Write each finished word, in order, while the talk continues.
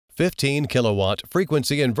15 kilowatt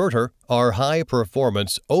frequency inverter are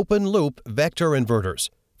high-performance open-loop vector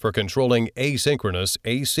inverters for controlling asynchronous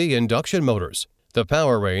AC induction motors. The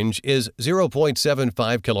power range is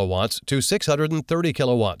 0.75 kilowatts to 630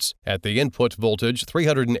 kilowatts at the input voltage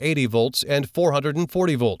 380 volts and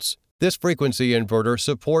 440 volts. This frequency inverter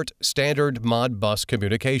supports standard Modbus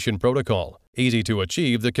communication protocol, easy to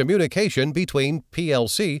achieve the communication between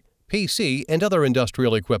PLC, PC, and other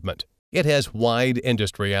industrial equipment. It has wide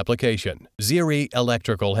industry application. CHZIRI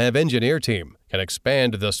Electrical Heavy Engineer Team can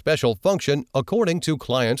expand the special function according to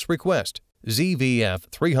client's request. ZVF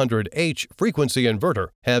 300H frequency inverter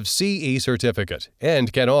have CE certificate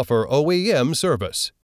and can offer OEM service.